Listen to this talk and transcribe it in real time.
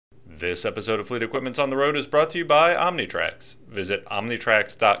This episode of Fleet Equipment's on the Road is brought to you by Omnitrax. Visit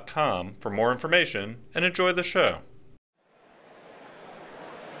omnitrax.com for more information and enjoy the show.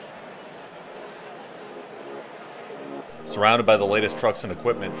 Surrounded by the latest trucks and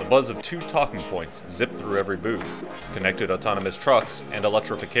equipment, the buzz of two talking points zip through every booth: connected autonomous trucks and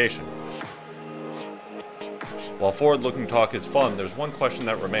electrification. While forward-looking talk is fun, there's one question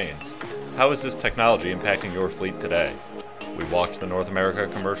that remains. How is this technology impacting your fleet today? We walked the North America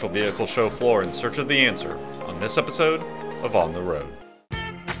Commercial Vehicle Show floor in search of the answer on this episode of On the Road.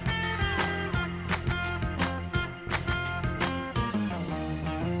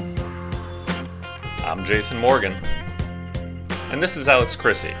 I'm Jason Morgan. And this is Alex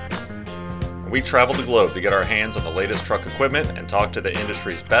Chrissy. We travel the globe to get our hands on the latest truck equipment and talk to the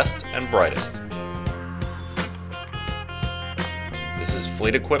industry's best and brightest. This is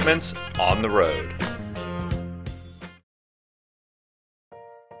Fleet Equipment's On the Road.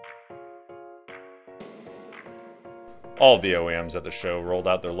 All of the OEMs at the show rolled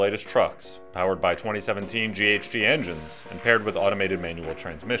out their latest trucks, powered by 2017 GHG engines and paired with automated manual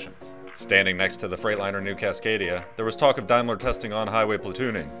transmissions. Standing next to the Freightliner New Cascadia, there was talk of Daimler testing on-highway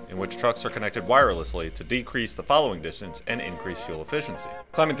platooning, in which trucks are connected wirelessly to decrease the following distance and increase fuel efficiency.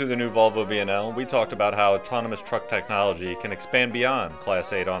 Climbing through the new Volvo VNL, we talked about how autonomous truck technology can expand beyond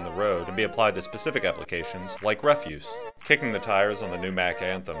Class 8 on the road and be applied to specific applications like refuse. Kicking the tires on the new Mack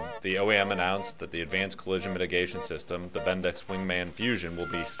Anthem, the OEM announced that the advanced collision mitigation system, the Bendix Wingman Fusion, will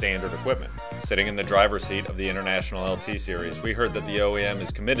be standard equipment. Sitting in the driver's seat of the International LT Series, we heard that the OEM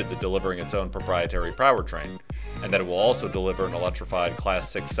is committed to delivering its own proprietary powertrain, and that it will also deliver an electrified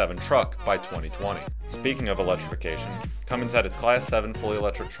Class 6-7 truck by 2020. Speaking of electrification, Cummins had its Class 7 fully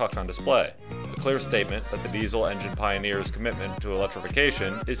electric truck on display, a clear statement that the diesel engine pioneer's commitment to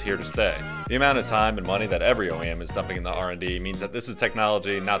electrification is here to stay. The amount of time and money that every OEM is dumping in the R&D means that this is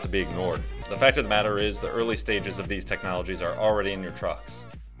technology not to be ignored. The fact of the matter is the early stages of these technologies are already in your trucks.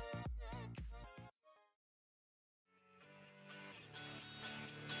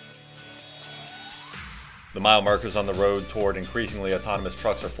 The mile markers on the road toward increasingly autonomous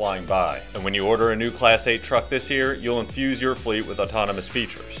trucks are flying by, and when you order a new Class 8 truck this year, you'll infuse your fleet with autonomous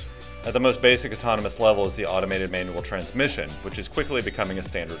features. At the most basic autonomous level is the automated manual transmission, which is quickly becoming a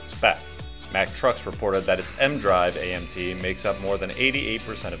standard spec. Mack Trucks reported that its M-Drive AMT makes up more than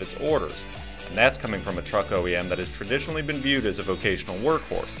 88% of its orders, and that's coming from a truck OEM that has traditionally been viewed as a vocational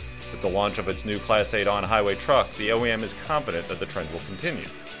workhorse. With the launch of its new Class 8 on-highway truck, the OEM is confident that the trend will continue.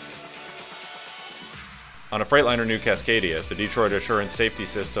 On a Freightliner New Cascadia, the Detroit Assurance Safety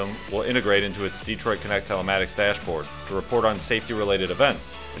System will integrate into its Detroit Connect telematics dashboard to report on safety-related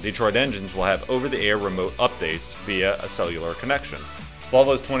events, and Detroit engines will have over-the-air remote updates via a cellular connection.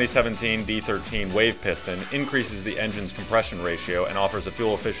 Volvo's 2017 D13 wave piston increases the engine's compression ratio and offers a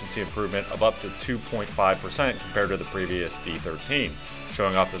fuel efficiency improvement of up to 2.5% compared to the previous D13,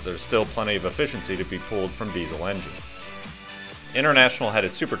 showing off that there's still plenty of efficiency to be pulled from diesel engines. International had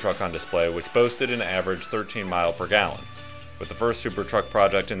its Super Truck on display, which boasted an average 13 mile per gallon. With the first Super Truck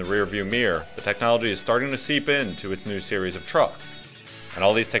project in the rearview mirror, the technology is starting to seep into its new series of trucks. And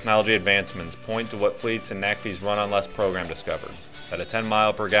all these technology advancements point to what fleets and NACFE's Run on Less program discovered, that a 10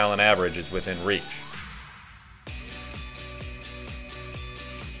 mile per gallon average is within reach.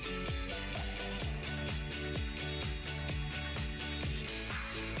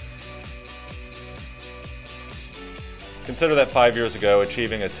 Consider that 5 years ago,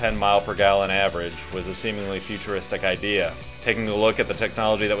 achieving a 10 mile per gallon average was a seemingly futuristic idea. Taking a look at the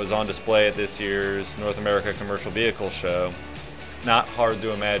technology that was on display at this year's North America Commercial Vehicle Show, it's not hard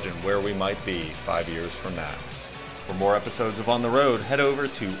to imagine where we might be 5 years from now. For more episodes of On the Road, head over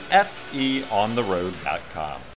to feontheroad.com.